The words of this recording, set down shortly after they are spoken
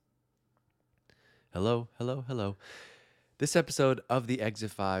Hello, hello, hello. This episode of the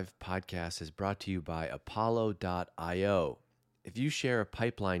Exit 5 podcast is brought to you by Apollo.io. If you share a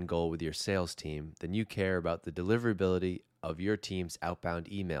pipeline goal with your sales team, then you care about the deliverability of your team's outbound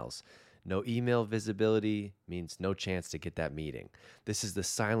emails. No email visibility means no chance to get that meeting. This is the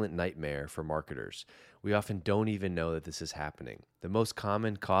silent nightmare for marketers. We often don't even know that this is happening. The most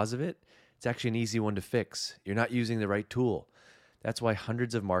common cause of it, it's actually an easy one to fix. You're not using the right tool. That's why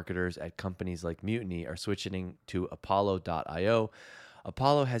hundreds of marketers at companies like Mutiny are switching to Apollo.io.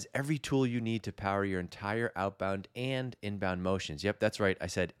 Apollo has every tool you need to power your entire outbound and inbound motions. Yep, that's right. I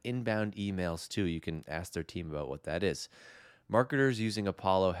said inbound emails too. You can ask their team about what that is. Marketers using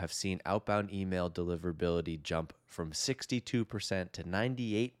Apollo have seen outbound email deliverability jump from 62% to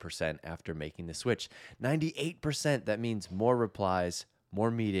 98% after making the switch. 98%, that means more replies, more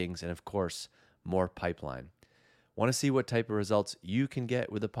meetings, and of course, more pipeline. Want to see what type of results you can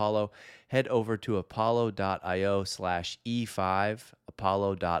get with Apollo? Head over to apollo.io/E5,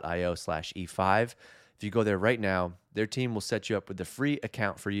 apollo.io/E5. If you go there right now, their team will set you up with a free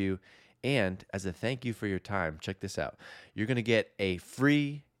account for you. And as a thank you for your time, check this out. You're going to get a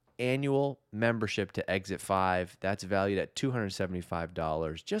free annual membership to Exit 5. That's valued at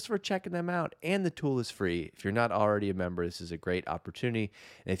 $275 just for checking them out. And the tool is free. If you're not already a member, this is a great opportunity.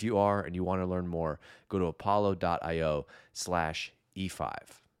 And if you are and you want to learn more, go to apollo.io/E5.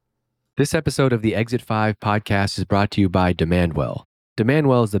 This episode of the Exit 5 podcast is brought to you by Demandwell.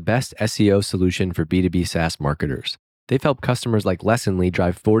 Demandwell is the best SEO solution for B2B SaaS marketers. They've helped customers like Lessonly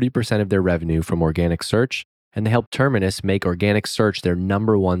drive 40% of their revenue from organic search, and they help Terminus make organic search their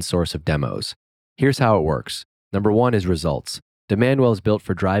number one source of demos. Here's how it works. Number one is results. Demandwell is built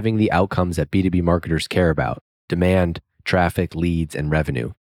for driving the outcomes that B2B marketers care about: demand, traffic, leads, and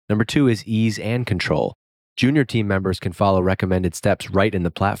revenue. Number two is ease and control. Junior team members can follow recommended steps right in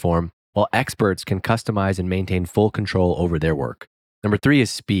the platform, while experts can customize and maintain full control over their work. Number three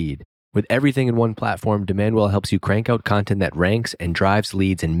is speed. With everything in one platform, Demandwell helps you crank out content that ranks and drives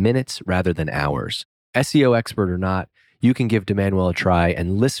leads in minutes rather than hours. SEO expert or not, you can give Demandwell a try,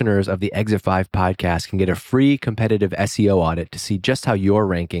 and listeners of the Exit 5 podcast can get a free competitive SEO audit to see just how you're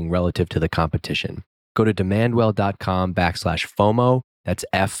ranking relative to the competition. Go to demandwell.com/FOMO, that's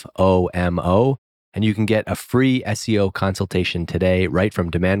FOMO, and you can get a free SEO consultation today right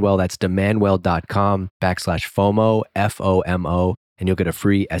from Demandwell. That's demandwell.com/FOMO, FOMO, and you'll get a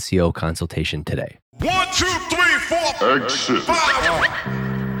free SEO consultation today. 1, 2, 3, 4, Exit 5.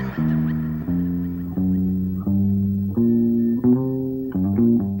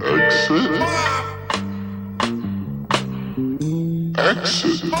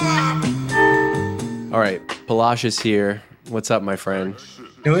 Exit. All right, Palash is here. What's up, my friend?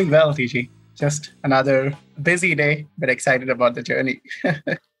 Doing well, TG. Just another busy day, but excited about the journey.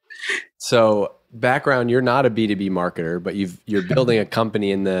 So, background, you're not a B2B marketer, but you're building a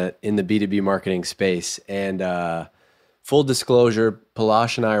company in the B2B marketing space. And full disclosure,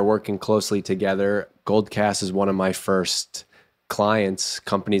 Palash and I are working closely together. Goldcast is one of my first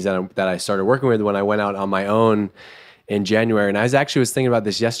companies that I started working with when I went out on my own in January. And I was thinking about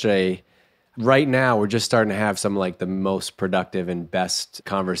this yesterday. Right now, we're just starting to have some like the most productive and best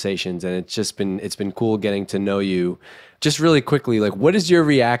conversations. And it's been cool getting to know you. Just really quickly, like, what is your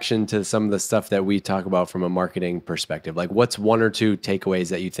reaction to some of the stuff that we talk about from a marketing perspective? Like, what's one or two takeaways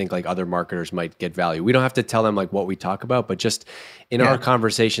that you think like other marketers might get value? We don't have to tell them like what we talk about, but just in our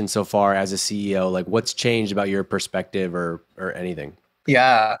conversation so far as a CEO, like what's changed about your perspective or anything?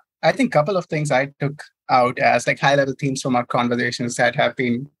 Yeah, I think a couple of things I took out as like high-level themes from our conversations that have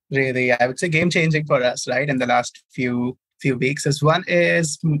been really, I would say, game-changing for us, right, in the last few weeks. One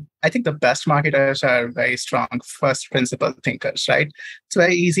is, I think the best marketers are very strong first principle thinkers, right? It's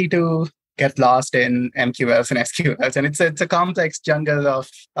very easy to get lost in MQLs and SQLs, and it's a complex jungle of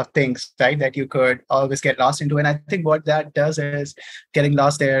things, right, that you could always get lost into. And I think what that does is getting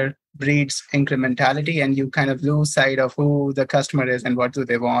lost there breeds incrementality, and you kind of lose sight of who the customer is and what do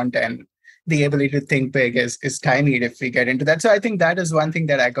they want, and the ability to think big is tiny if we get into that. So I think that is one thing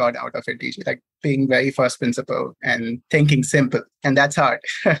that I got out of it, DJ, like being very first principle and thinking simple. And that's hard.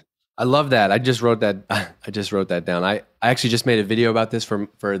 I love that. I just wrote that down. I actually just made a video about this for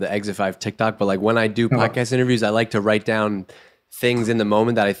the Exit 5 TikTok, but like when I do podcast interviews, I like to write down things in the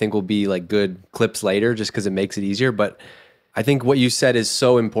moment that I think will be like good clips later just because it makes it easier. But I think what you said is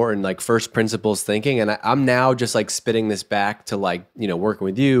so important, like first principles thinking. And I'm now just like spitting this back to like, working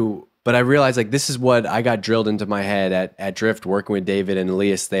with you. But I realized like this is what I got drilled into my head at Drift, working with David and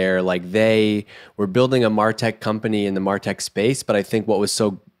Elias there. Like they were building a MarTech company in the MarTech space. But I think what was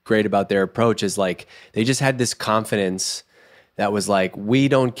so great about their approach is like they just had this confidence that was like, we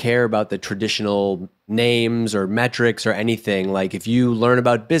don't care about the traditional names or metrics or anything. Like if you learn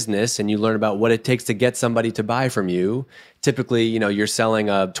about business and you learn about what it takes to get somebody to buy from you, typically, you're selling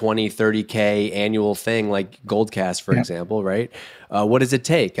a 20, 30K annual thing like Goldcast, for example, right? What does it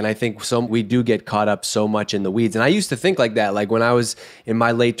take? And I think we do get caught up so much in the weeds. And I used to think like that. Like when I was in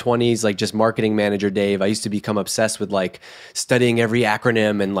my late 20s, like just marketing manager Dave, I used to become obsessed with like studying every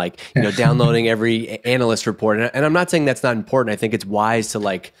acronym and like, downloading every analyst report. And I'm not saying that's not important. I think it's wise to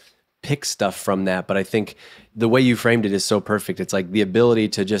like pick stuff from that. But I think the way you framed it is so perfect. It's like the ability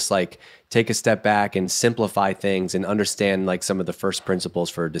to just like take a step back and simplify things and understand like some of the first principles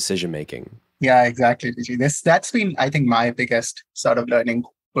for decision making. Yeah, exactly, Vijay. That's been, I think, my biggest sort of learning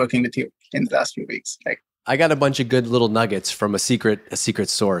working with you in the last few weeks. Like, I got a bunch of good little nuggets from a secret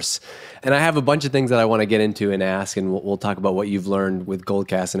source. And I have a bunch of things that I want to get into and ask, and we'll talk about what you've learned with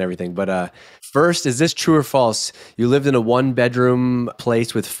Goldcast and everything. But first, is this true or false? You lived in a 1-bedroom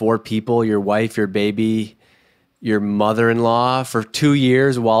place with 4 people, your wife, your baby, your mother-in-law for 2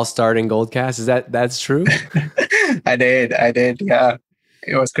 years while starting Goldcast. That's true? I did. Yeah.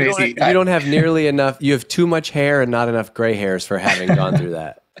 It was crazy. You don't have nearly enough. You have too much hair and not enough gray hairs for having gone through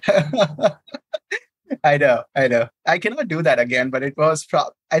that. I know. I cannot do that again, but it was,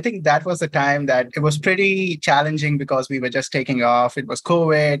 I think that was the time that it was pretty challenging because we were just taking off. It was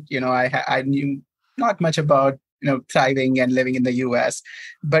COVID. I knew not much about, thriving and living in the US,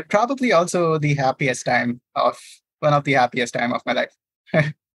 but probably also one of the happiest time of my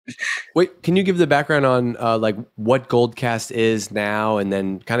life. Wait, can you give the background on like what Goldcast is now, and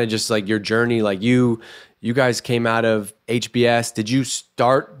then kind of just like your journey? Like you guys came out of HBS. Did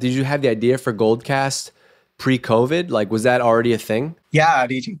you have the idea for Goldcast pre-COVID? Like, was that already a thing? Yeah,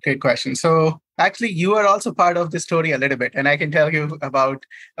 DG, great question. So actually, you are also part of the story a little bit, and I can tell you about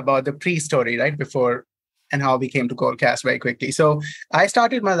the pre-story, right, before, and how we came to Goldcast very quickly. So I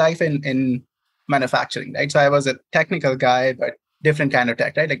started my life in manufacturing, right? So I was a technical guy, but different kind of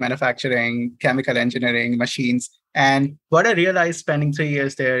tech, right? Like manufacturing, chemical engineering, machines. And what I realized spending 3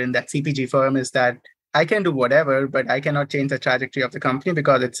 years there in that CPG firm is that I can do whatever, but I cannot change the trajectory of the company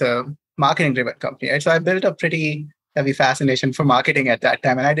because it's a marketing-driven company, right? So I built a pretty heavy fascination for marketing at that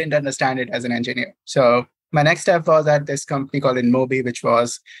time, and I didn't understand it as an engineer. So my next step was at this company called InMobi, which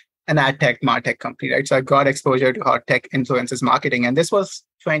was an ad tech, martech company, right? So I got exposure to how tech influences marketing. And this was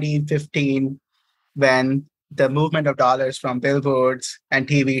 2015 when the movement of dollars from billboards and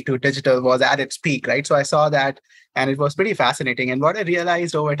TV to digital was at its peak, right? So I saw that and it was pretty fascinating. And what I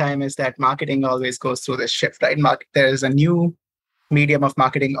realized over time is that marketing always goes through this shift, right? There is a new medium of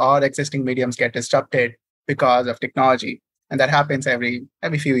marketing, or existing mediums get disrupted because of technology. And that happens every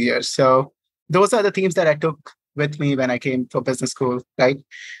few years. So those are the themes that I took with me when I came for business school, right?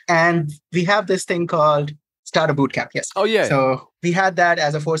 And we have this thing called Startup Bootcamp. Yes. Oh, yeah. So we had that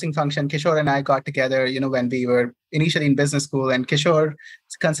as a forcing function. Kishore and I got together, when we were initially in business school, and Kishore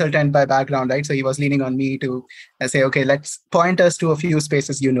is a consultant by background, right? So he was leaning on me to say, okay, let's point us to a few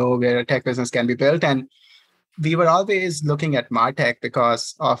spaces, where a tech business can be built. And we were always looking at MarTech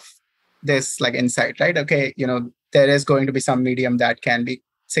because of this like insight, right? Okay, there is going to be some medium that can be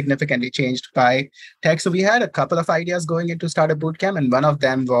significantly changed by tech. So we had a couple of ideas going into Startup Bootcamp, and one of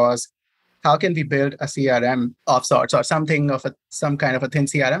them was, how can we build a CRM of sorts, or some kind of a thin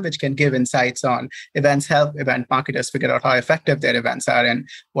CRM which can give insights on events, help event marketers figure out how effective their events are and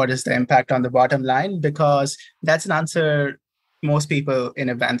what is the impact on the bottom line, because that's an answer most people in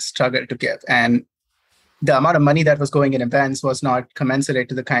events struggle to give. And the amount of money that was going in events was not commensurate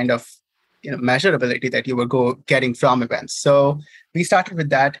to the kind of measurability that you were getting from events. So we started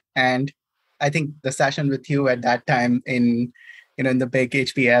with that, and I think the session with you at that time in the big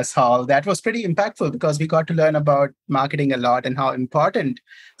HBS hall, that was pretty impactful because we got to learn about marketing a lot and how important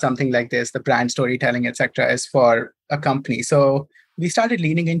something like this, the brand storytelling, etc., is for a company. So we started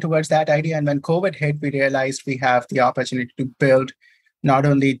leaning in towards that idea, and when COVID hit, we realized we have the opportunity to build not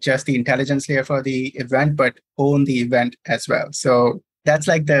only just the intelligence layer for the event, but own the event as well. So that's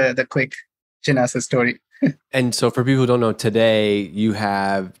like the quick Genesis story. And so for people who don't know, today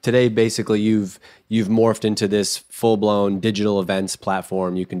basically you've morphed into this full-blown digital events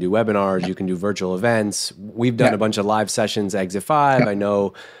platform. You can do webinars, you can do virtual events. We've done a bunch of live sessions, Exit 5. I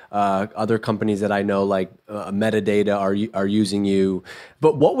know other companies that I know like Metadata are using you.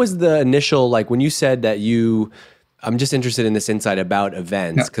 But what was the initial, like when you said that I'm just interested in this insight about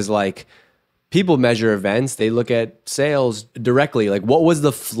events, because like people measure events, they look at sales directly. Like what was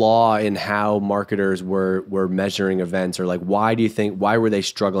the flaw in how marketers were measuring events, or like why were they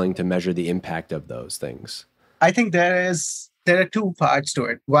struggling to measure the impact of those things? I think there are two parts to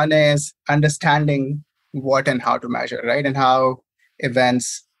it. One is understanding what and how to measure, right? And how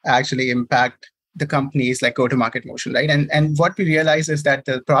events actually impact the company's like go-to-market motion, right? And what we realize is that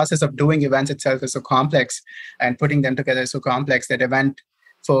the process of doing events itself is so complex, and putting them together is so complex that event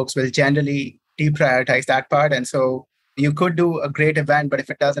folks will generally deprioritize that part. And so you could do a great event, but if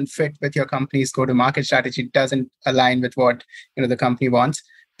it doesn't fit with your company's go-to-market strategy, doesn't align with what the company wants,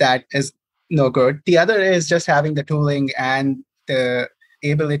 that is no good. The other is just having the tooling and the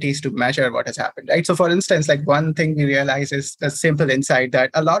abilities to measure what has happened, right? So for instance, like one thing we realize is a simple insight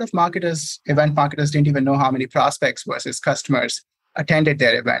that a lot of marketers, event marketers, didn't even know how many prospects versus customers attended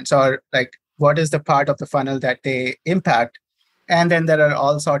their events, or like what is the part of the funnel that they impact. And then there are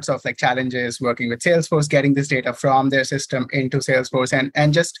all sorts of like challenges working with Salesforce, getting this data from their system into Salesforce,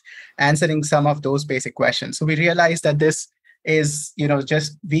 and just answering some of those basic questions. So we realized that this is,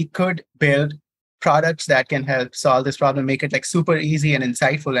 just we could build products that can help solve this problem, make it like super easy and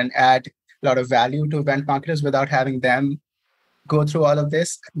insightful, and add a lot of value to event marketers without having them go through all of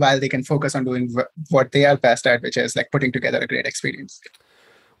this, while they can focus on doing what they are best at, which is like putting together a great experience.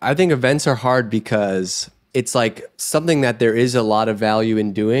 I think events are hard because it's like something that there is a lot of value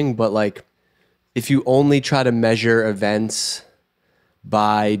in doing, but like if you only try to measure events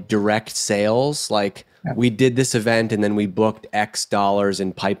by direct sales, like we did this event and then we booked X dollars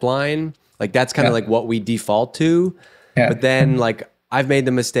in pipeline, like that's kind of like what we default to. But then like I've made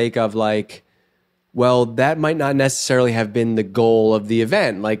the mistake of like, well, that might not necessarily have been the goal of the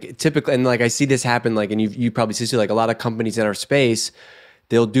event. Like typically, and like I see this happen, like, and you probably see like a lot of companies in our space,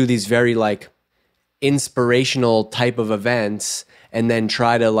 they'll do these very like inspirational type of events and then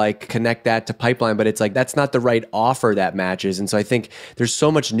try to like connect that to pipeline, but it's like that's not the right offer that matches. And so I think there's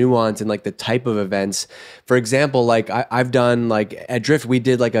so much nuance in like the type of events. For example, like I've done like at Drift, we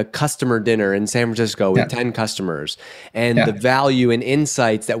did like a customer dinner in San Francisco with 10 customers, and the value and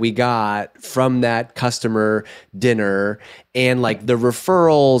insights that we got from that customer dinner and like the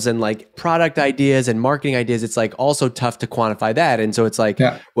referrals and like product ideas and marketing ideas, it's like also tough to quantify that. And so it's like,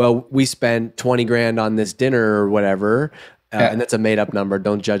 well, we spent 20 grand on this dinner or whatever. And that's a made up number.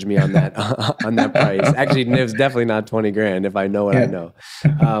 Don't judge me on that, on that price. Actually, it's definitely not 20 grand if I know what I know.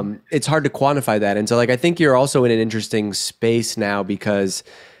 It's hard to quantify that. And so like, I think you're also in an interesting space now because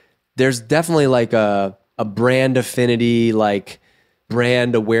there's definitely like a brand affinity, like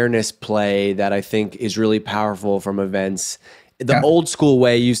brand awareness play that I think is really powerful from events. The old school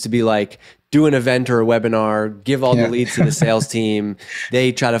way used to be like, do an event or a webinar, give all the leads to the sales team.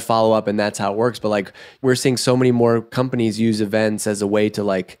 They try to follow up and that's how it works. But like we're seeing so many more companies use events as a way to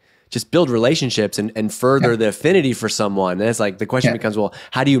like just build relationships and further the affinity for someone. And it's like the question becomes, well,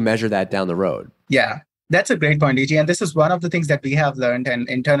 how do you measure that down the road? Yeah, that's a great point, EG. And this is one of the things that we have learned and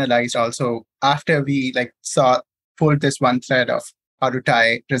internalized also after we like pulled this one thread of how to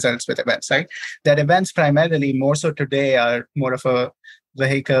tie results with events, right? That events primarily more so today are more of a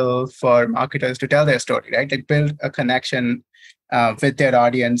vehicle for marketers to tell their story, right? They build a connection with their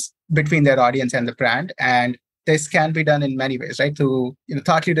audience, between their audience and the brand. And this can be done in many ways, right? Through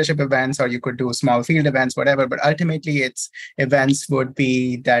thought leadership events, or you could do small field events, whatever. But ultimately, it's events would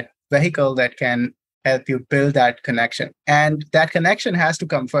be that vehicle that can help you build that connection. And that connection has to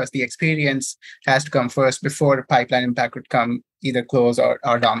come first. The experience has to come first before pipeline impact would come either close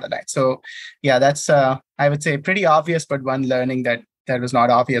or down the line. So yeah, that's, I would say, pretty obvious, but one learning that was not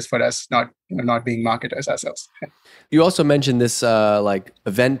obvious for us, not being marketers ourselves. You also mentioned this like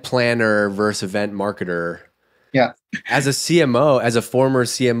event planner versus event marketer. Yeah. As a CMO, as a former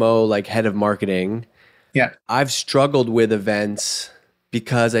CMO, like head of marketing, I've struggled with events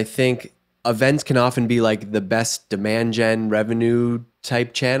because I think events can often be like the best demand gen revenue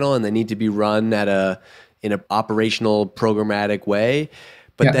type channel, and they need to be run in an operational programmatic way.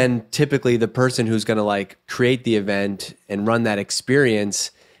 But then typically the person who's going to like create the event and run that experience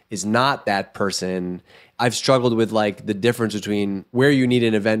is not that person. I've struggled with like the difference between where you need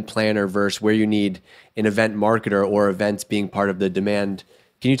an event planner versus where you need an event marketer or events being part of the demand.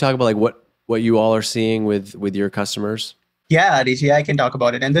 Can you talk about like what you all are seeing with your customers? Yeah, DG, I can talk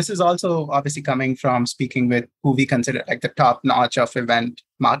about it. And this is also obviously coming from speaking with who we consider like the top notch of event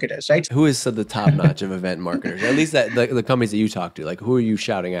marketers, right? Who is the top notch of event marketers? At least that the companies that you talk to, like who are you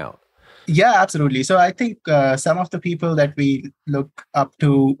shouting out? Yeah, absolutely. So I think some of the people that we look up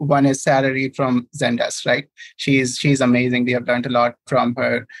to, one is Sarah from Zendesk, right? She's amazing. We have learned a lot from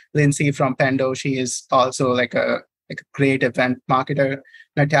her. Lindsay from Pendo, she is also like a great event marketer.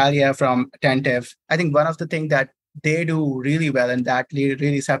 Natalia from Attentive. I think one of the things that they do really well, and that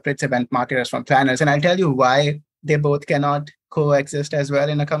really separates event marketers from planners. And I'll tell you why they both cannot coexist as well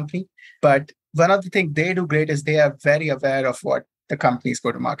in a company. But one of the things they do great is they are very aware of what the company's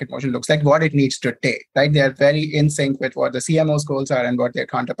go-to-market motion looks like, what it needs to take, right? They are very in sync with what the CMO's goals are and what their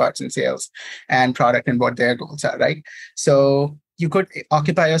counterparts in sales and product and what their goals are, right? So you could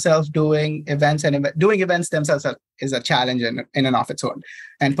occupy yourself doing events, and doing events themselves is a challenge in and of its own,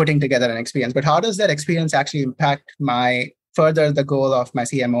 and putting together an experience. But how does that experience actually impact further the goal of my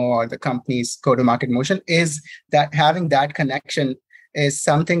CMO or the company's go-to-market motion? Is that having that connection is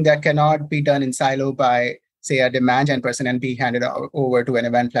something that cannot be done in silo by, say, a demand gen person and be handed over to an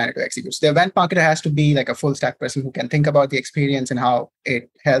event planner to execute. So the event marketer has to be like a full stack person who can think about the experience and how it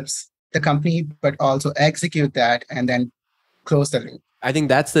helps the company, but also execute that and then close the loop. I think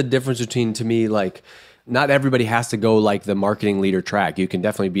that's the difference between, to me, like, not everybody has to go like the marketing leader track. You can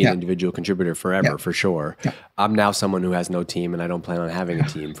definitely be an individual contributor forever, for sure. Yeah. I'm now someone who has no team, and I don't plan on having a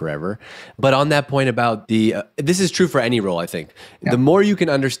team forever. But on that point about this is true for any role, I think. The more you can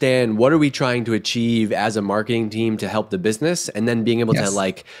understand what are we trying to achieve as a marketing team to help the business, and then being able to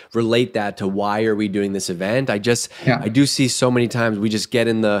like relate that to why are we doing this event. I do see so many times we get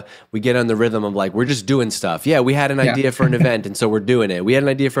on the rhythm of like, we're just doing stuff. Yeah, we had an idea for an event, and so we're doing it. We had an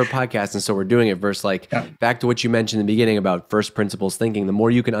idea for a podcast, and so we're doing it. Versus like, back to what you mentioned in the beginning about first principles thinking, the more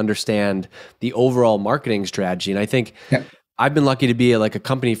you can understand the overall marketing strategy. And I think I've been lucky to be at like a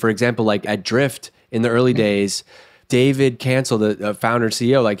company, for example, like at Drift in the early days, David Cancel, the founder and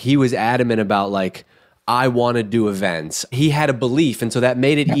CEO, like he was adamant about like, I want to do events. He had a belief. And so that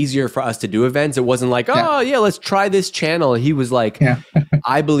made it easier for us to do events. It wasn't like, let's try this channel. He was like,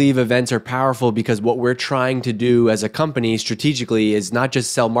 I believe events are powerful because what we're trying to do as a company strategically is not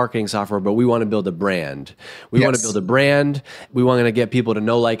just sell marketing software, but we want to build a brand. We want to build a brand. We want to get people to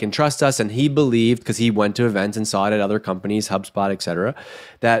know, like, and trust us. And he believed, because he went to events and saw it at other companies, HubSpot, et cetera,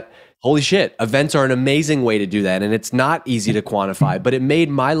 that holy shit, events are an amazing way to do that. And it's not easy to quantify, but it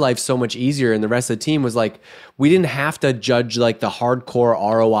made my life so much easier. And the rest of the team was like, we didn't have to judge like the hardcore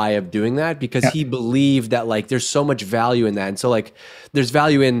ROI of doing that, because he believed that like there's so much value in that. And so like there's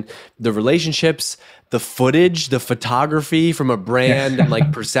value in the relationships, the footage, the photography from a brand and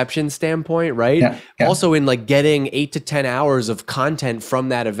like perception standpoint, right? Also in like getting 8 to 10 hours of content from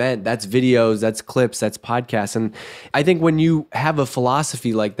that event. That's videos, that's clips, that's podcasts. And I think when you have a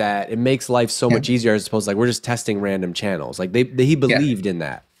philosophy like that, it makes life so much easier, as opposed to like, we're just testing random channels. Like he believed in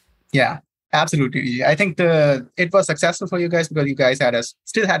that. Yeah. Absolutely. I think it was successful for you guys because you guys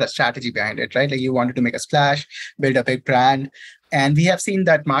still had a strategy behind it, right? Like you wanted to make a splash, build a big brand. And we have seen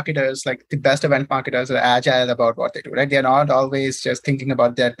that marketers, like the best event marketers, are agile about what they do, right? They're not always just thinking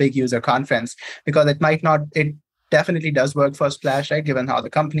about that big user conference, because it definitely does work for Splash, right? Given how the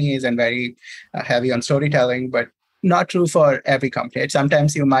company is and very heavy on storytelling, but not true for every company.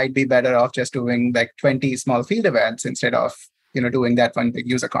 Sometimes you might be better off just doing like 20 small field events instead of doing that one big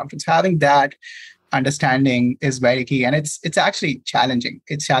user conference. Having that understanding is very key. And it's actually challenging.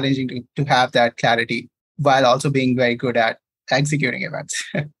 It's challenging to have that clarity while also being very good at executing events.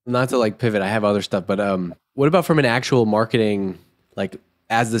 Not to like pivot, I have other stuff, but what about from an actual marketing, like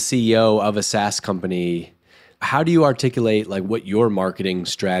as the CEO of a SaaS company, how do you articulate like what your marketing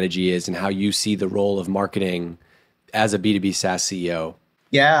strategy is and how you see the role of marketing as a B2B SaaS CEO?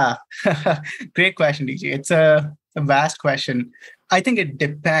 Yeah, great question, DJ. It's a vast question. I think it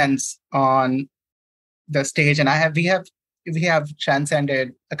depends on the stage, and we have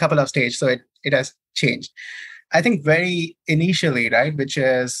transcended a couple of stages, so it has changed. I think very initially, right, which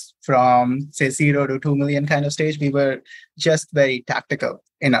is from say 0 to 2 million kind of stage, we were just very tactical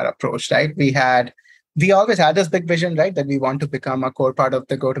in our approach, right? We always had this big vision, right, that we want to become a core part of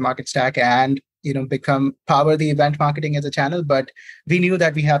the go-to-market stack and power the event marketing as a channel. But we knew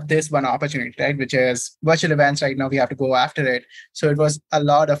that we have this one opportunity, right, which is virtual events. Right now, we have to go after it. So it was a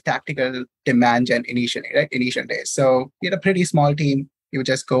lot of tactical demand gen initially, right, initial days. So we had a pretty small team. You would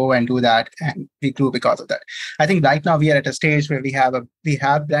just go and do that, and we grew because of that. I think right now we are at a stage where we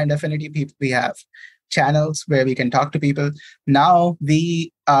have brand affinity people, we have channels where we can talk to people. Now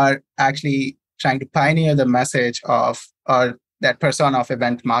we are actually trying to pioneer the message of that persona of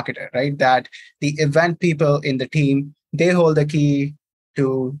event marketer, right? That the event people in the team, they hold the key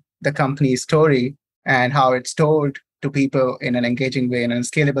to the company's story and how it's told to people in an engaging way, in a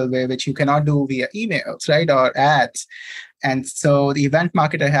scalable way, which you cannot do via emails, right? Or ads. And so the event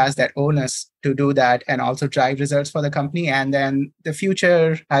marketer has that onus to do that and also drive results for the company. And then the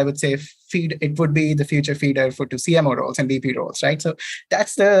future, I would say, it would be the future feeder to CMO roles and VP roles, right? So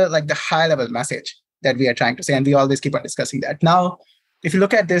that's the high level message that we are trying to say. And we always keep on discussing that. Now, if you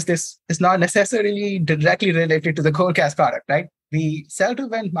look at this is not necessarily directly related to the Goldcast product, right? We sell to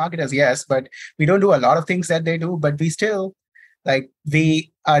event marketers, yes, but we don't do a lot of things that they do, but we still,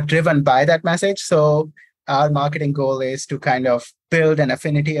 we are driven by that message. So our marketing goal is to kind of build an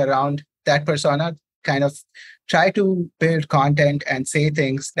affinity around that persona, kind of try to build content and say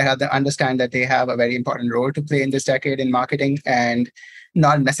things that have them understand that they have a very important role to play in this decade in marketing and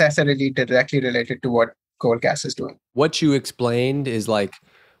not necessarily directly related to what Goldcast is doing. What you explained is like,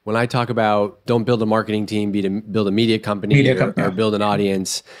 when I talk about don't build a marketing team, build a media company or build an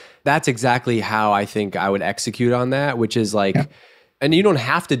audience, that's exactly how I think I would execute on that, which is like, and you don't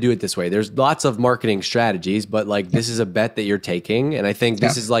have to do it this way. There's lots of marketing strategies, but like this is a bet that you're taking. And I think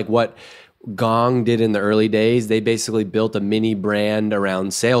this is like what Gong did in the early days. They basically built a mini brand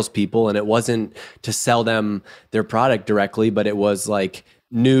around salespeople, and it wasn't to sell them their product directly, but it was like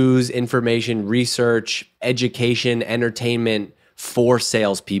news, information, research, education, entertainment for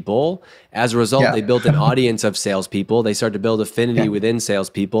salespeople. As a result, they built an audience of salespeople. They start to build affinity within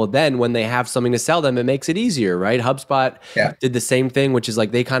salespeople. Then when they have something to sell them, it makes it easier, right? HubSpot did the same thing, which is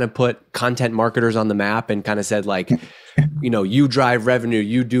like they kind of put content marketers on the map and kind of said like, you know, you drive revenue,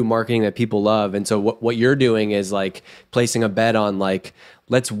 you do marketing that people love. And so what you're doing is like placing a bet on like,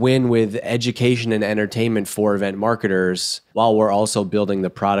 let's win with education and entertainment for event marketers while we're also building the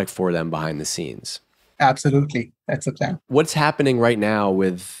product for them behind the scenes. Absolutely. That's the plan. What's happening right now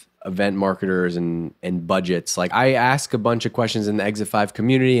with event marketers and budgets? Like I ask a bunch of questions in the Exit 5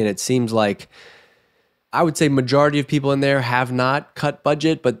 community, and it seems like I would say majority of people in there have not cut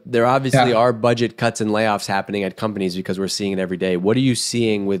budget, but there obviously are budget cuts and layoffs happening at companies because we're seeing it every day. What are you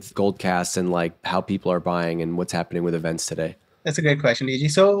seeing with Goldcast and like how people are buying and what's happening with events today? That's a great question, EG.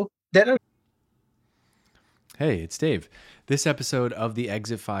 So there are... Hey, it's Dave. This episode of the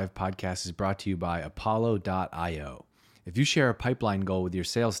Exit 5 podcast is brought to you by Apollo.io. If you share a pipeline goal with your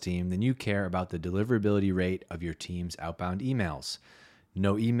sales team, then you care about the deliverability rate of your team's outbound emails.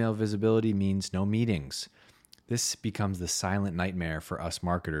 No email visibility means no meetings. This becomes the silent nightmare for us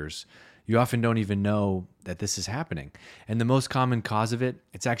marketers. You often don't even know that this is happening. And the most common cause of it,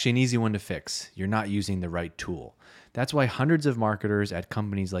 it's actually an easy one to fix. You're not using the right tool. That's why hundreds of marketers at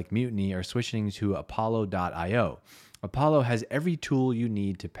companies like Mutiny are switching to Apollo.io. Apollo has every tool you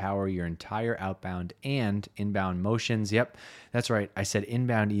need to power your entire outbound and inbound motions. Yep, that's right. I said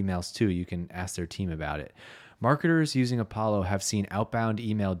inbound emails too. You can ask their team about it. Marketers using Apollo have seen outbound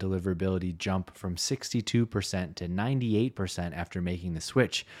email deliverability jump from 62% to 98% after making the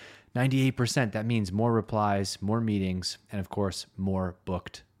switch. 98%, that means more replies, more meetings, and of course, more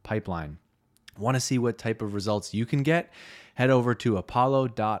booked pipeline. Want to see what type of results you can get? Head over to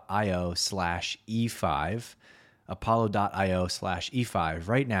apollo.io/E5, apollo.io/E5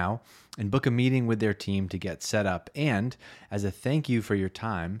 right now and book a meeting with their team to get set up. And as a thank you for your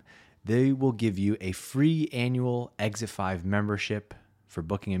time, they will give you a free annual Exit 5 membership for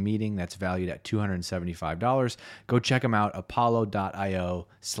booking a meeting that's valued at $275. Go check them out,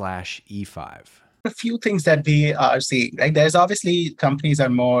 apollo.io/E5. A few things that we are seeing, right? There's obviously companies are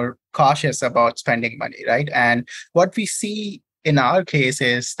more cautious about spending money, right? And what we see in our case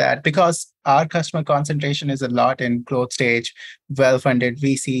is that because our customer concentration is a lot in growth stage, well-funded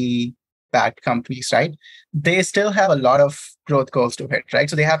VC-backed companies, right? They still have a lot of growth goals to hit, right?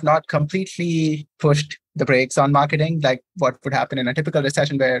 So they have not completely pushed the brakes on marketing, like what would happen in a typical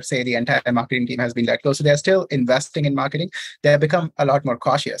recession where, say, the entire marketing team has been let go. So they're still investing in marketing. They have become a lot more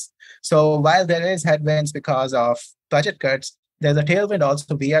cautious. So while there is headwinds because of budget cuts, there's a tailwind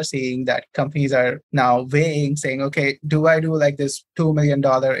also we are seeing that companies are now weighing, saying, okay, do I do like this $2 million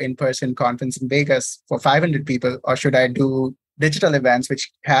in-person conference in Vegas for 500 people, or should I do digital events,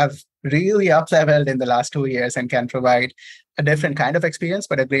 which have really up-leveled in the last 2 years and can provide a different kind of experience,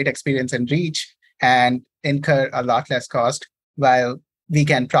 but a great experience and reach, and incur a lot less cost, while we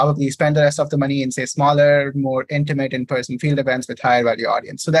can probably spend the rest of the money in, say, smaller, more intimate in-person field events with higher value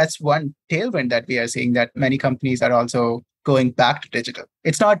audience. So that's one tailwind that we are seeing, that many companies are also going back to digital.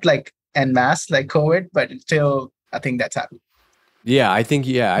 It's not like en masse like COVID, but it's still a thing that's happening. Yeah, I think,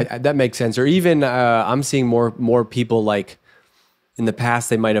 that makes sense. Or even I'm seeing more people like in the past,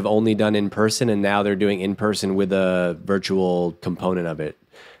 they might have only done in person, and now they're doing in person with a virtual component of it.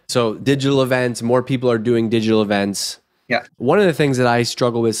 So digital events, more people are doing digital events. Yeah. One of the things that I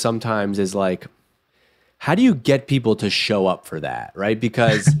struggle with sometimes is like, how do you get people to show up for that, right?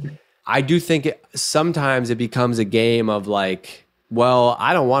 Because I do think sometimes it becomes a game of like, well,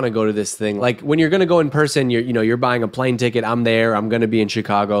 I don't want to go to this thing. Like when you're going to go in person, you're buying a plane ticket. I'm there. I'm going to be in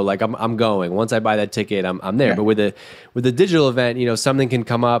Chicago. Like I'm going. Once I buy that ticket, I'm there. Yeah. But with a digital event, something can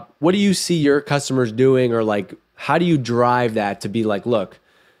come up. What do you see your customers doing, or like how do you drive that to be like, look,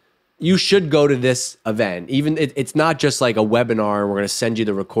 you should go to this event. Even it's not just like a webinar and we're going to send you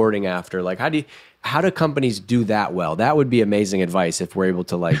the recording after. Like, how do companies do that well? That would be amazing advice if we're able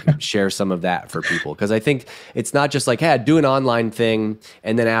to like share some of that for people. Because I think it's not just like, hey, do an online thing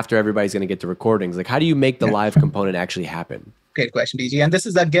and then after everybody's going to get the recordings. Like, how do you make the live component actually happen? Great question, DG. And this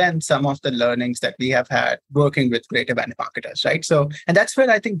is again some of the learnings that we have had working with great event marketers, right? So, and that's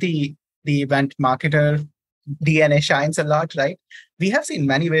where I think the event marketer DNA shines a lot, right? We have seen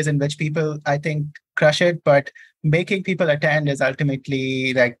many ways in which people, I think, crush it, but making people attend is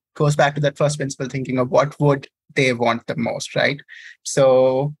ultimately like goes back to that first principle thinking of what would they want the most, right?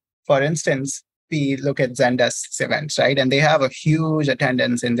 So, for instance, we look at Zendesk events, right? And they have a huge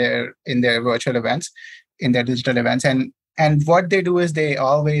attendance in their virtual events, in their digital events, and what they do is they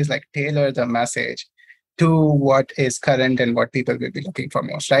always like tailor the message to what is current and what people will be looking for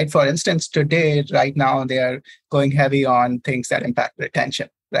most, right? For instance, today, right now, they are going heavy on things that impact retention,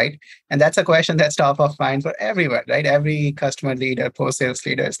 right? And that's a question that's top of mind for everyone, right? Every customer leader, post-sales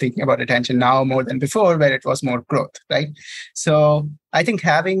leader is thinking about retention now more than before, where it was more growth, right? So I think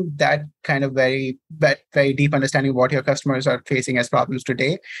having that kind of very deep understanding of what your customers are facing as problems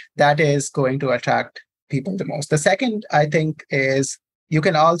today, that is going to attract people the most. The second, I think, is you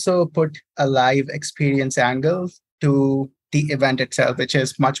can also put a live experience angle to the event itself, which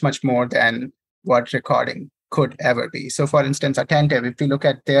is much, much more than what recording could ever be. So for instance, Attentive, if you look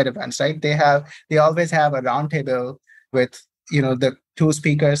at their events, right, they always have a roundtable with, the two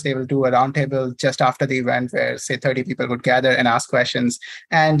speakers. They will do a roundtable just after the event where say 30 people would gather and ask questions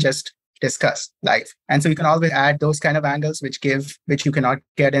and just discuss live. And so you can always add those kind of angles, which you cannot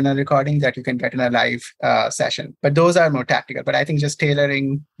get in a recording that you can get in a live session. But those are more tactical. But I think just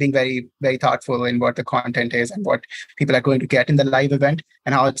tailoring, being very, very thoughtful in what the content is and what people are going to get in the live event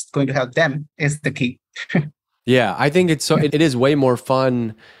and how it's going to help them is the key. Yeah, I think it is way more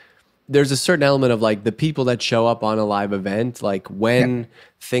fun. There's a certain element of like the people that show up on a live event, like when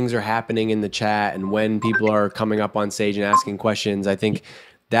things are happening in the chat and when people are coming up on stage and asking questions, I think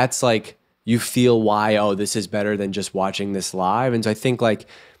that's like, you feel why, oh, this is better than just watching this live. And so I think like,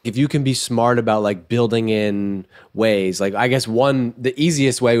 if you can be smart about like building in ways, like I guess the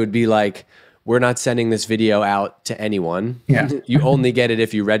easiest way would be like, we're not sending this video out to anyone. Yeah. You only get it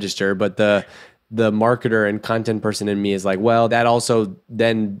if you register. But the marketer and content person in me is like, well, that also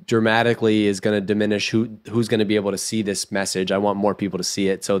then dramatically is going to diminish who's going to be able to see this message. I want more people to see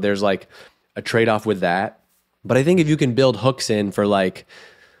it. So there's like a trade-off with that. But I think if you can build hooks in for like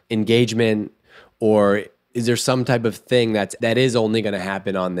engagement, or is there some type of thing that is only going to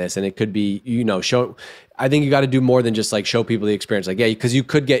happen on this, and it could be show. I think you got to do more than just like show people the experience. Like because you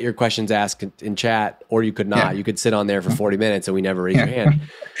could get your questions asked in chat, or you could not. Yeah. You could sit on there for 40 minutes and we never raise your hand.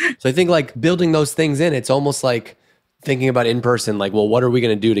 So I think like building those things in, it's almost like thinking about in person. Like, well, what are we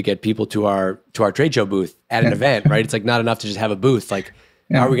going to do to get people to our trade show booth at an event? Right? It's like not enough to just have a booth. Like,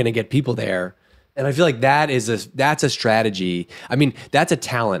 how are we going to get people there? And I feel like that's a strategy. I mean, that's a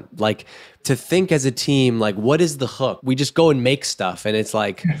talent. Like to think as a team, like what is the hook? We just go and make stuff, and it's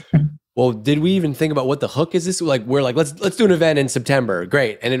like, well, did we even think about what the hook is? This like we're like let's do an event in September,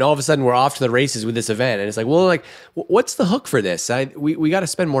 great, and then all of a sudden we're off to the races with this event, and it's like, well, like what's the hook for this? We got to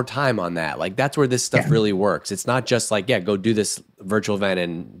spend more time on that. Like that's where this stuff really works. It's not just like go do this virtual event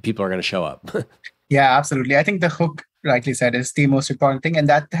and people are going to show up. Yeah, absolutely. I think the hook, rightly said, is the most important thing. And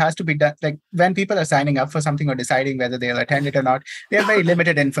that has to be done. Like when people are signing up for something or deciding whether they'll attend it or not, they have very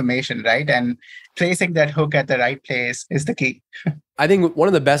limited information, right? And tracing that hook at the right place is the key. I think one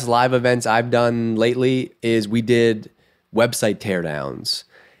of the best live events I've done lately is we did website teardowns.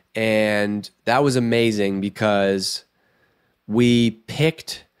 And that was amazing because we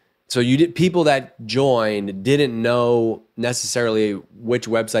picked... So people that joined didn't know necessarily which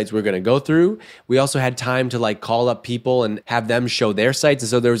websites we're going to go through. We also had time to like call up people and have them show their sites. And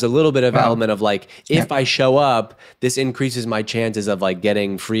so there was a little bit of element of like, if I show up, this increases my chances of like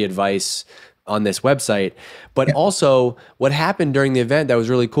getting free advice on this website. But also what happened during the event that was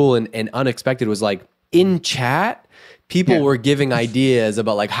really cool and unexpected was like in chat, people were giving ideas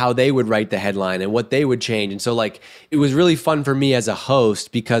about like how they would write the headline and what they would change. And so like, it was really fun for me as a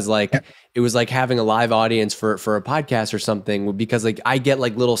host because like, it was like having a live audience for a podcast or something, because like I get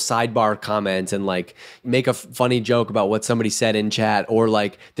like little sidebar comments and like make a funny joke about what somebody said in chat, or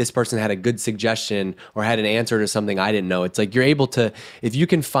like this person had a good suggestion or had an answer to something I didn't know. It's like, you're able to, if you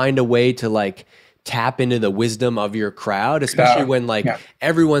can find a way to like tap into the wisdom of your crowd, especially when like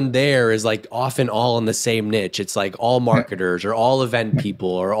everyone there is like often all in the same niche. It's like all marketers or all event people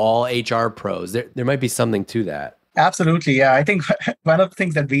or all HR pros. There might be something to that. Absolutely. Yeah. I think one of the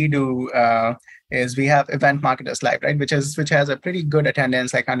things that we do is we have Event Marketers Live, right? Which has a pretty good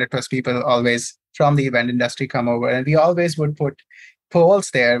attendance, like 100 plus people always from the event industry come over. And we always would put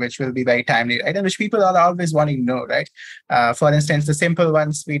polls there, which will be very timely, right? And which people are always wanting to know, right? For instance, the simple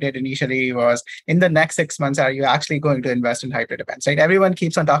ones we did initially was, in the next 6 months, are you actually going to invest in hybrid events, right? Everyone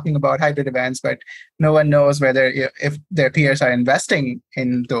keeps on talking about hybrid events, but no one knows whether if their peers are investing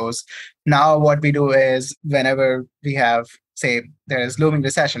in those. Now, what we do is whenever we have, say, there is looming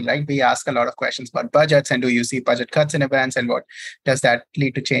recession, right? We ask a lot of questions about budgets and do you see budget cuts in events and what does that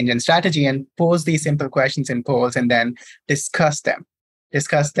lead to change in strategy, and pose these simple questions in polls and then discuss them,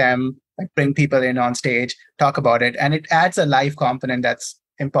 like bring people in on stage, talk about it. And it adds a live component that's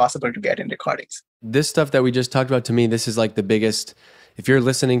impossible to get in recordings. This stuff that we just talked about, to me, this is like the biggest, if you're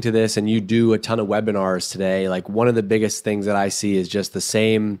listening to this and you do a ton of webinars today, like one of the biggest things that I see is just the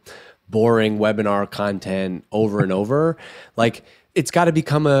same boring webinar content over and over. Like, it's got to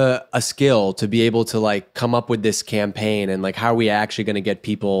become a skill to be able to like come up with this campaign, and like, how are we actually going to get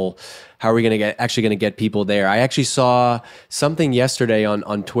people, how are we going to get people there? I actually saw something yesterday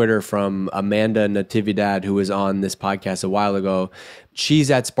on Twitter from Amanda Natividad, who was on this podcast a while ago.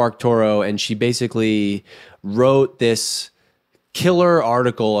 She's at SparkToro, and she basically wrote this killer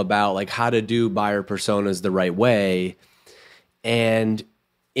article about like how to do buyer personas the right way. And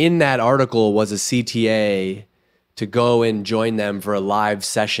in that article was a CTA to go and join them for a live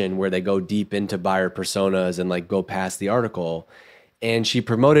session where they go deep into buyer personas and like go past the article. And she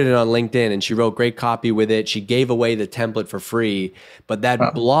promoted it on LinkedIn, and she wrote great copy with it. She gave away the template for free, but that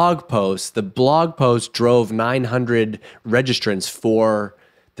the blog post drove 900 registrants for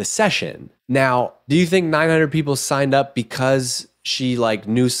the session. Now, do you think 900 people signed up because she like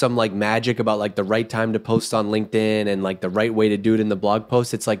knew some like magic about like the right time to post on LinkedIn and like the right way to do it in the blog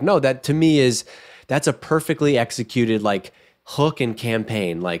post? It's like, no, that to me that's a perfectly executed like hook and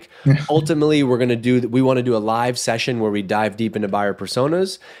campaign. Like ultimately we want to do a live session where we dive deep into buyer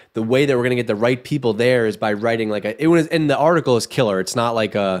personas. The way that we're going to get the right people there is by writing like and the article is killer. It's not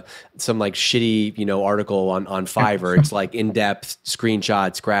like some like shitty, article on Fiverr. It's like in-depth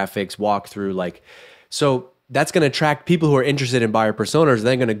screenshots, graphics, walkthrough, like, so that's going to attract people who are interested in buyer personas. And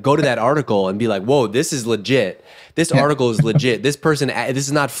they're going to go to that article and be like, whoa, this is legit. This article is legit. This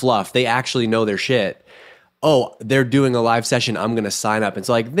is not fluff. They actually know their shit. Oh, they're doing a live session. I'm going to sign up. And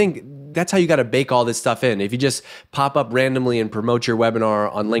so I think that's how you got to bake all this stuff in. If you just pop up randomly and promote your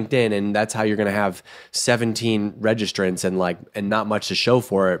webinar on LinkedIn, and that's how you're going to have 17 registrants and not much to show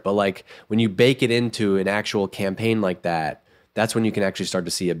for it. But like when you bake it into an actual campaign like that, that's when you can actually start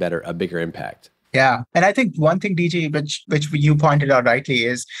to see a bigger impact. Yeah. And I think one thing, DG, which you pointed out rightly,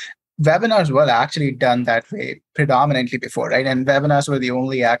 is webinars were actually done that way predominantly before, right? And webinars were the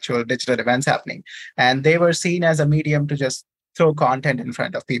only actual digital events happening. And they were seen as a medium to just throw content in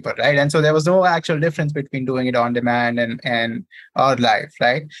front of people, right? And so there was no actual difference between doing it on demand and or live,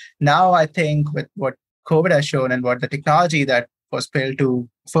 right? Now, I think with what COVID has shown and what the technology that was built to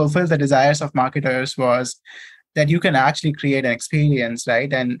fulfill the desires of marketers was that you can actually create an experience,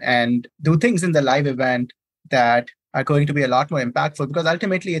 right? And do things in the live event that are going to be a lot more impactful, because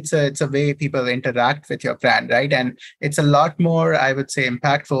ultimately it's a way people interact with your brand, right? And it's a lot more, I would say,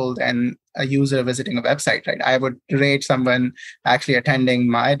 impactful than a user visiting a website, right? I would rate someone actually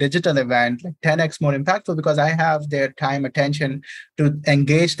attending my digital event like 10x more impactful, because I have their time, attention to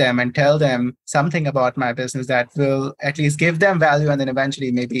engage them and tell them something about my business that will at least give them value and then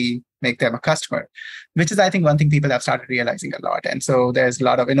eventually maybe make them a customer, which is, I think, one thing people have started realizing a lot. And so there's a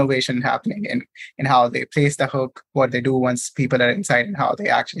lot of innovation happening in how they place the hook, what they do once people are inside, and how they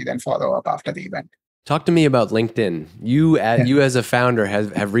actually then follow up after the event. Talk to me about LinkedIn. You as a founder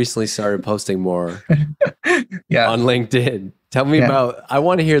have recently started posting more on LinkedIn. Tell me about, I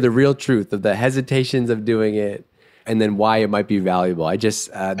want to hear the real truth of the hesitations of doing it and then why it might be valuable. I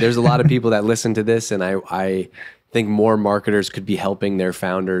just, there's a lot of people that listen to this, and I think more marketers could be helping their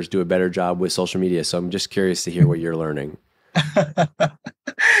founders do a better job with social media. So I'm just curious to hear what you're learning.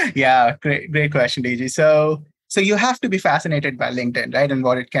 Yeah, great question, DG. So you have to be fascinated by LinkedIn, right? And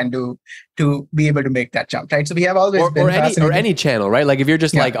what it can do to be able to make that jump, right? So we have always been fascinated. Or any channel, right? Like if you're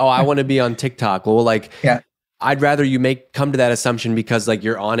just like, oh, I want to be on TikTok. Well, like, I'd rather you come to that assumption because like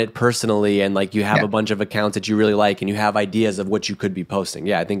you're on it personally and like you have a bunch of accounts that you really like and you have ideas of what you could be posting.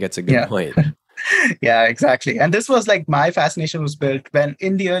 Yeah, I think that's a good point. Yeah, exactly. And this was like my fascination was built when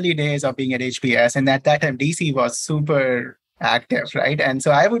in the early days of being at HBS, and at that time DC was super active, right? And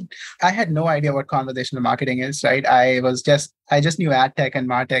so I had no idea what conversational marketing is, right? I just knew ad tech and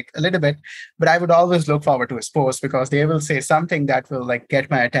martech a little bit, but I would always look forward to his posts because they will say something that will like get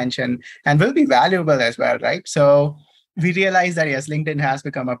my attention and will be valuable as well, right? So we realized that yes, LinkedIn has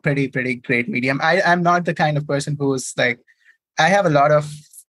become a pretty great medium. I'm not the kind of person who's like, I have a lot of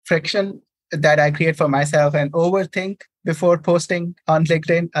friction that I create for myself and overthink before posting on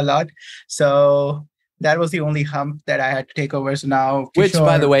LinkedIn a lot. So that was the only hump that I had to take over. So now, Which,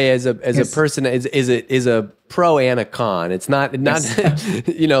 by the Kishore, way, as a yes, person, is a pro and a con. It's not yes.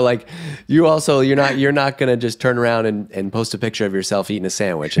 like you're not gonna just turn around and post a picture of yourself eating a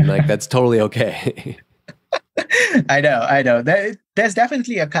sandwich, and like that's totally okay. I know. There's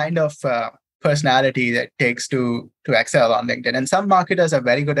definitely a kind of personality that takes to excel on LinkedIn, and some marketers are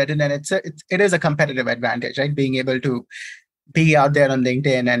very good at it, and it is a competitive advantage, right? Being able to be out there on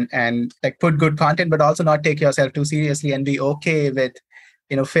LinkedIn and like put good content, but also not take yourself too seriously and be okay with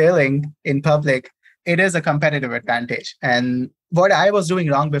failing in public. It is a competitive advantage. And what I was doing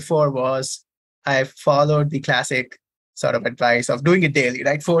wrong before was I followed the classic sort of advice of doing it daily,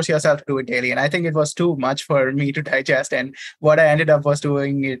 right? Force yourself to do it daily. And I think it was too much for me to digest. And what I ended up was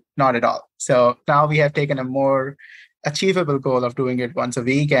doing it not at all. So now we have taken a more achievable goal of doing it once a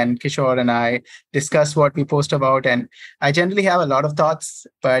week. And Kishore and I discuss what we post about. And I generally have a lot of thoughts,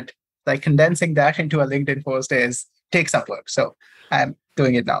 but like condensing that into a LinkedIn post takes some work. So I'm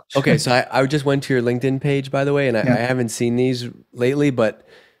doing it now. Okay, so I just went to your LinkedIn page, by the way, and I haven't seen these lately, but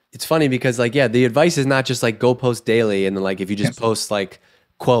it's funny because like, yeah, the advice is not just like go post daily and then like if you just post like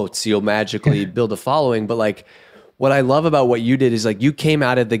quotes, you'll magically build a following. But like what I love about what you did is like you came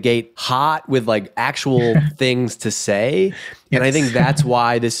out of the gate hot with like actual things to say. And I think that's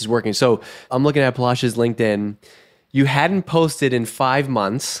why this is working. So I'm looking at Palash's LinkedIn. You hadn't posted in 5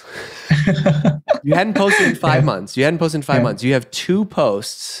 months. You hadn't posted in 5 months. You hadn't posted in 5 months. You have 2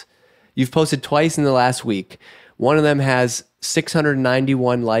 posts. You've posted twice in the last week. One of them has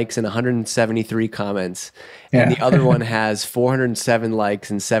 691 likes and 173 comments. And the other one has 407 likes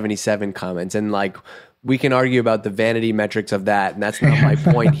and 77 comments. And like, we can argue about the vanity metrics of that. And that's not my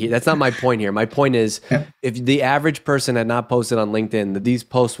point here. That's not my point here. My point is if the average person had not posted on LinkedIn, these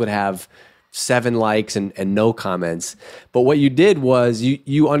posts would have 7 likes and no comments. But what you did was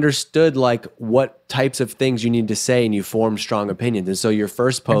you understood like what types of things you need to say and you formed strong opinions. And so your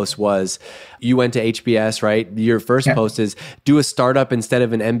first post was you went to HBS, right? Your first post is do a startup instead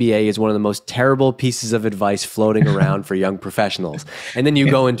of an MBA is one of the most terrible pieces of advice floating around for young professionals. And then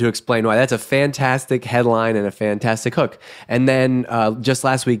you go in to explain why. That's a fantastic headline and a fantastic hook. And then just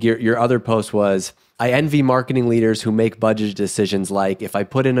last week, your other post was, I envy marketing leaders who make budget decisions like, if I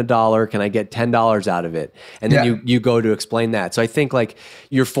put in $1, can I get $10 out of it? And then you go to explain that. So I think like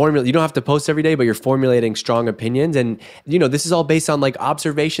you don't have to post every day, but you're formulating strong opinions. And this is all based on like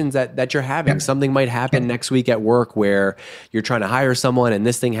observations that you're having. Something might happen next week at work where you're trying to hire someone and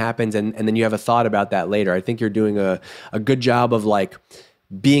this thing happens and then you have a thought about that later. I think you're doing a good job of like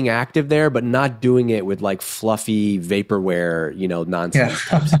being active there, but not doing it with like fluffy vaporware, nonsense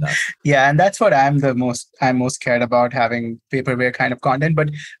type stuff. Yeah, and that's what I'm most cared about, having vaporware kind of content. But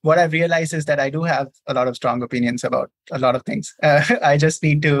what I've realized is that I do have a lot of strong opinions about a lot of things. I just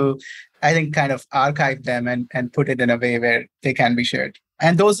need to, I think, kind of archive them and put it in a way where they can be shared.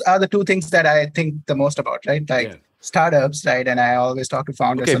 And those are the 2 things that I think the most about, right? Like startups, right? And I always talk to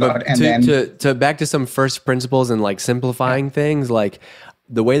founders a lot. And to back to some first principles and like simplifying things, like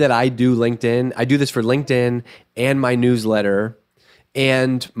the way that I do LinkedIn, I do this for LinkedIn and my newsletter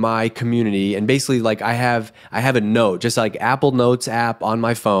and my community. And basically like I have a note, just like Apple Notes app on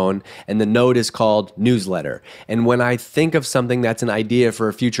my phone. And the note is called newsletter. And when I think of something that's an idea for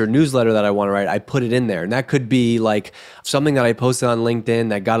a future newsletter that I want to write, I put it in there. And that could be like something that I posted on LinkedIn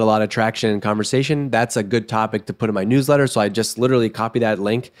that got a lot of traction and conversation. That's a good topic to put in my newsletter. So I just literally copy that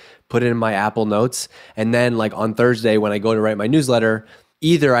link, put it in my Apple Notes. And then like on Thursday, when I go to write my newsletter,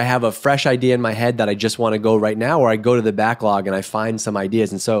 either I have a fresh idea in my head that I just want to go right now, or I go to the backlog and I find some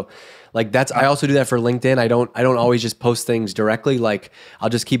ideas. And so like I also do that for LinkedIn. I don't always just post things directly. Like I'll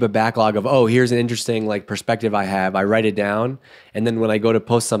just keep a backlog of, oh, here's an interesting like perspective I have. I write it down. And then when I go to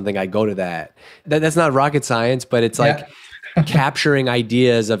post something, I go to that. That's not rocket science, but it's like capturing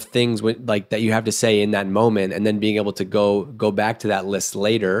ideas of things like that you have to say in that moment, and then being able to go back to that list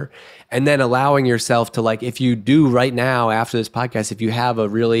later, and then allowing yourself to like, if you do right now after this podcast, if you have a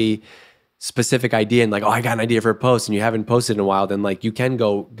really specific idea and like, oh, I got an idea for a post and you haven't posted in a while, then like you can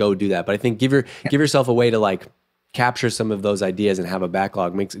go do that. But I think give yourself a way to like capture some of those ideas and have a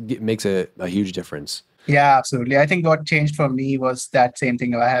backlog makes a huge difference. Yeah, absolutely. I think what changed for me was that same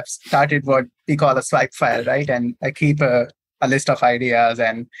thing. I have started what we call a swipe file, right? And I keep a list of ideas,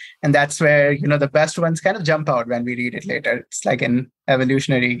 and that's where the best ones kind of jump out when we read it later. It's like an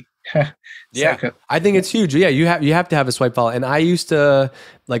evolutionary Yeah, circle. I think it's huge. Yeah, you have to have a swipe follow. And I used to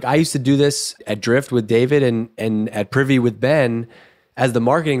do this at Drift with David and at Privy with Ben. As the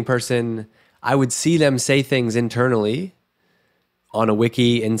marketing person, I would see them say things internally on a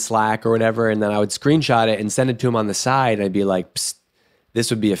wiki in Slack or whatever, and then I would screenshot it and send it to him on the side. And I'd be like, psst, this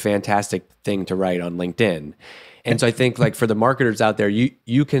would be a fantastic thing to write on LinkedIn. And so I think like for the marketers out there,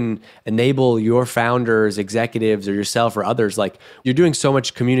 you can enable your founders, executives, or yourself or others. Like you're doing so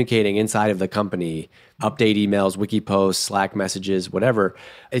much communicating inside of the company, update emails, wiki posts, Slack messages, whatever.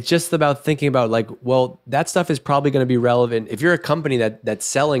 It's just about thinking about like, well, that stuff is probably going to be relevant. If you're a company that's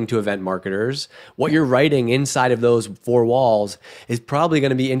selling to event marketers, what you're writing inside of those four walls is probably going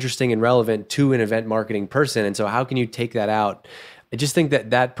to be interesting and relevant to an event marketing person. And so how can you take that out? I just think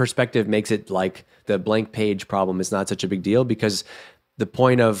that perspective makes it like the blank page problem is not such a big deal, because the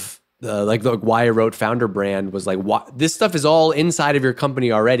point of like why I wrote Founder Brand was like, this stuff is all inside of your company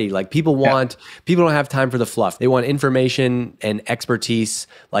already. Like people don't have time for the fluff. They want information and expertise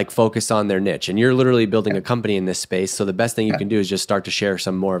like focused on their niche. And you're literally building a company in this space. So the best thing you can do is just start to share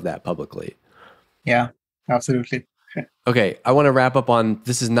some more of that publicly. Yeah, absolutely. Okay, I want to wrap up on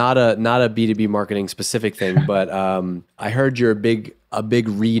this is not a B2B marketing specific thing, but I heard you're a big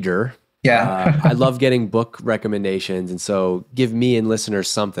reader. Yeah. I love getting book recommendations, and so give me and listeners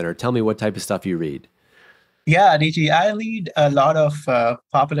something, or tell me what type of stuff you read. Yeah, DG, I read a lot of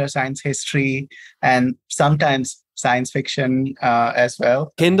popular science history and sometimes science fiction as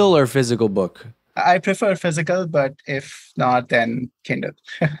well. Kindle or physical book? I prefer physical, but if not, then Kindle.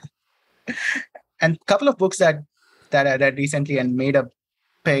 And a couple of books that I read recently and made a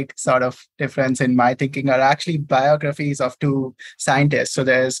big sort of difference in my thinking are actually biographies of two scientists. So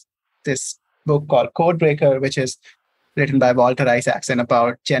there's this book called Codebreaker, which is written by Walter Isaacson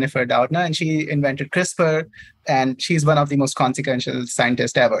about Jennifer Doudna, and she invented CRISPR, and she's one of the most consequential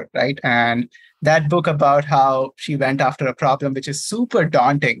scientists ever, right? And that book about how she went after a problem which is super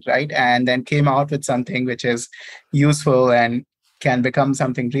daunting, right? And then came out with something which is useful and can become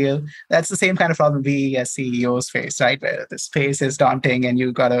something real. That's the same kind of problem we as CEOs face, right? Where the space is daunting and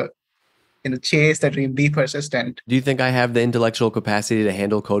you got to chase the dream, be persistent. Do you think I have the intellectual capacity to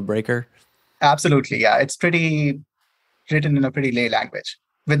handle Codebreaker? Absolutely, yeah. It's written in a pretty lay language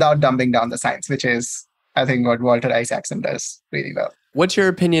without dumbing down the science, which is, I think, what Walter Isaacson does really well. What's your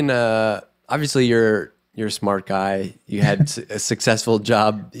opinion? Obviously, you're a smart guy. You had a successful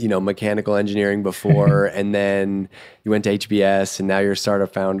job, mechanical engineering before, and then you went to HBS, and now you're a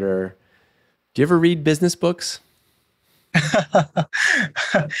startup founder. Do you ever read business books?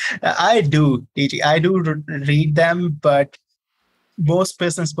 I do, DG. I do read them, but most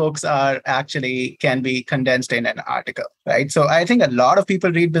business books can be condensed in an article, right? So I think a lot of people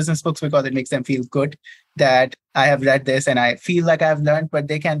read business books because it makes them feel good that I have read this and I feel like I've learned, but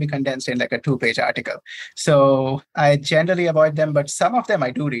they can be condensed in like a 2-page article. So I generally avoid them, but some of them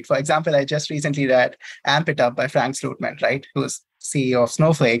I do read. For example, I just recently read Amp It Up by Frank Slootman, right? Who's CEO of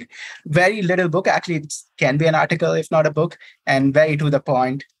Snowflake. Very little book. Actually, it can be an article, if not a book, and very to the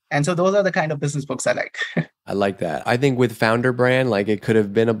point. And so those are the kind of business books I like. I like that. I think with Founder Brand, like it could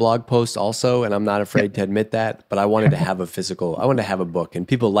have been a blog post also, and I'm not afraid to admit that, but I wanted to have I wanted to have a book, and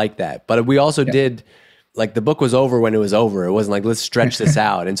people like that. But we also did, like the book was over when it was over. It wasn't like, let's stretch this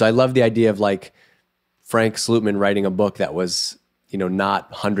out. And so I love the idea of like Frank Slootman writing a book that was, not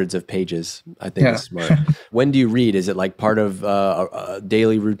hundreds of pages. I think it's smart. When do you read? Is it like part of a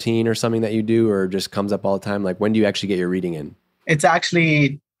daily routine or something that you do, or just comes up all the time? Like when do you actually get your reading in? It's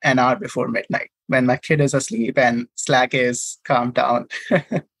actually an hour before midnight when my kid is asleep and Slack is calmed down.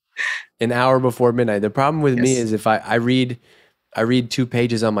 An hour before midnight. The problem with me is if I read 2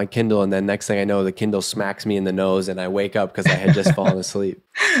 pages on my Kindle, and then next thing I know, the Kindle smacks me in the nose and I wake up because I had just fallen asleep.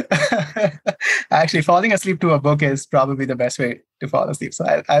 Actually, falling asleep to a book is probably the best way to fall asleep. So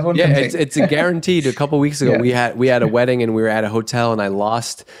I won't complain. It's a guaranteed. A couple of weeks ago, we had a wedding and we were at a hotel, and I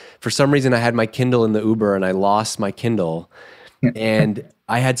lost, for some reason I had my Kindle in the Uber and I lost my Kindle. And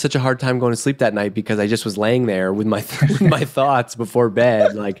I had such a hard time going to sleep that night because I just was laying there with my with my thoughts before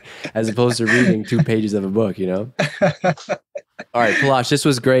bed, like as opposed to reading 2 pages of a book, All right, Palash, this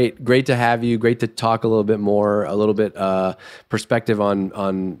was great. Great to have you. Great to talk a little bit more, a little bit perspective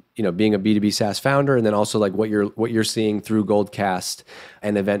on being a B2B SaaS founder, and then also like what you're seeing through Goldcast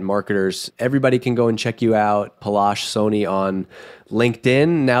and event marketers. Everybody can go and check you out, Palash Soni, on LinkedIn,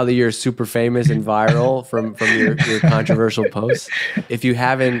 now that you're super famous and viral from your controversial posts. If you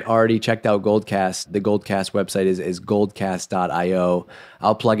haven't already checked out Goldcast, the Goldcast website is goldcast.io.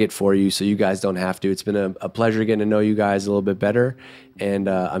 I'll plug it for you so you guys don't have to. It's been a pleasure getting to know you guys a little bit better. And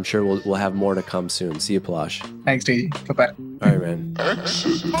I'm sure we'll have more to come soon. See you, Palash. Thanks, DG. Bye-bye. All right, man.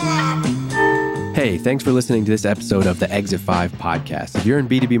 Hey, thanks for listening to this episode of the Exit 5 podcast. If you're in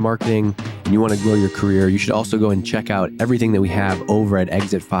B2B marketing and you want to grow your career, you should also go and check out everything that we have over at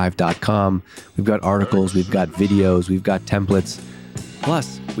exit5.com. We've got articles, we've got videos, we've got templates.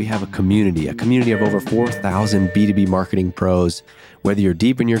 Plus, we have a community of over 4,000 B2B marketing pros. Whether you're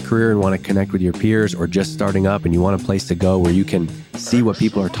deep in your career and want to connect with your peers or just starting up and you want a place to go where you can see what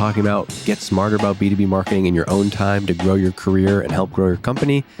people are talking about, get smarter about B2B marketing in your own time to grow your career and help grow your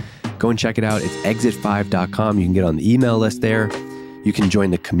company, go and check it out. It's exit5.com. You can get on the email list there. You can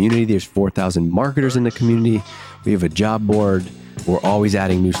join the community. There's 4,000 marketers in the community. We have a job board. We're always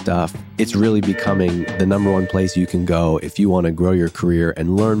adding new stuff. It's really becoming the number one place you can go if you want to grow your career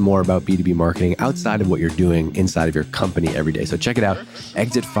and learn more about B2B marketing outside of what you're doing inside of your company every day. So check it out,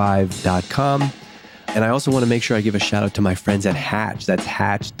 exit5.com. And I also want to make sure I give a shout out to my friends at Hatch. That's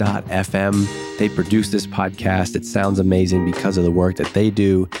hatch.fm. They produce this podcast. It sounds amazing because of the work that they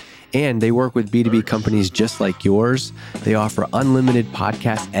do. And they work with B2B companies just like yours. They offer unlimited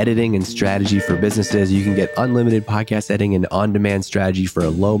podcast editing and strategy for businesses. You can get unlimited podcast editing and on-demand strategy for a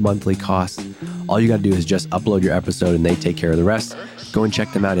low monthly cost. All you got to do is just upload your episode and they take care of the rest. Go and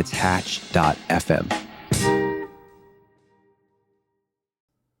check them out. It's hatch.fm.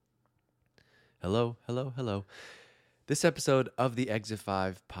 Hello. This episode of the Exit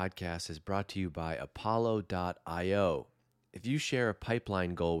 5 podcast is brought to you by Apollo.io. If you share a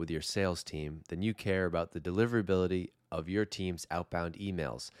pipeline goal with your sales team, then you care about the deliverability of your team's outbound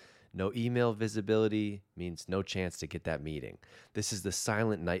emails. No email visibility means no chance to get that meeting. This is the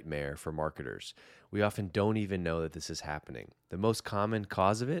silent nightmare for marketers. We often don't even know that this is happening. The most common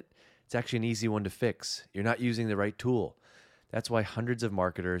cause of it, it's actually an easy one to fix. You're not using the right tool. That's why hundreds of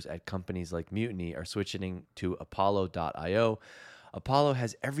marketers at companies like Mutiny are switching to Apollo.io. Apollo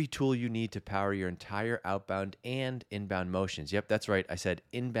has every tool you need to power your entire outbound and inbound motions. Yep, that's right. I said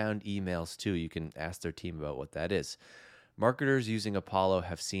inbound emails too. You can ask their team about what that is. Marketers using Apollo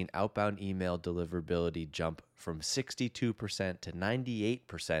have seen outbound email deliverability jump from 62% to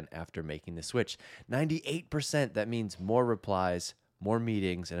 98% after making the switch. 98%, that means more replies, more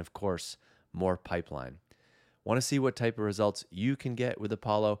meetings, and of course, more pipeline. Want to see what type of results you can get with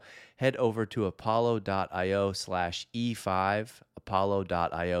Apollo? Head over to apollo.io/E5,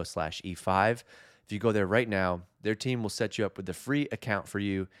 apollo.io/E5. If you go there right now, their team will set you up with a free account for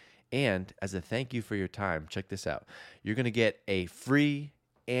you. And as a thank you for your time, check this out. You're going to get a free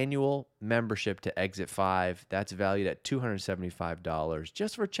annual membership to Exit 5. That's valued at $275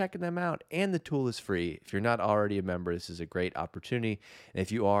 just for checking them out. And the tool is free. If you're not already a member, this is a great opportunity. And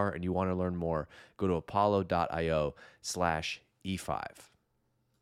if you are and you want to learn more, go to apollo.io/E5.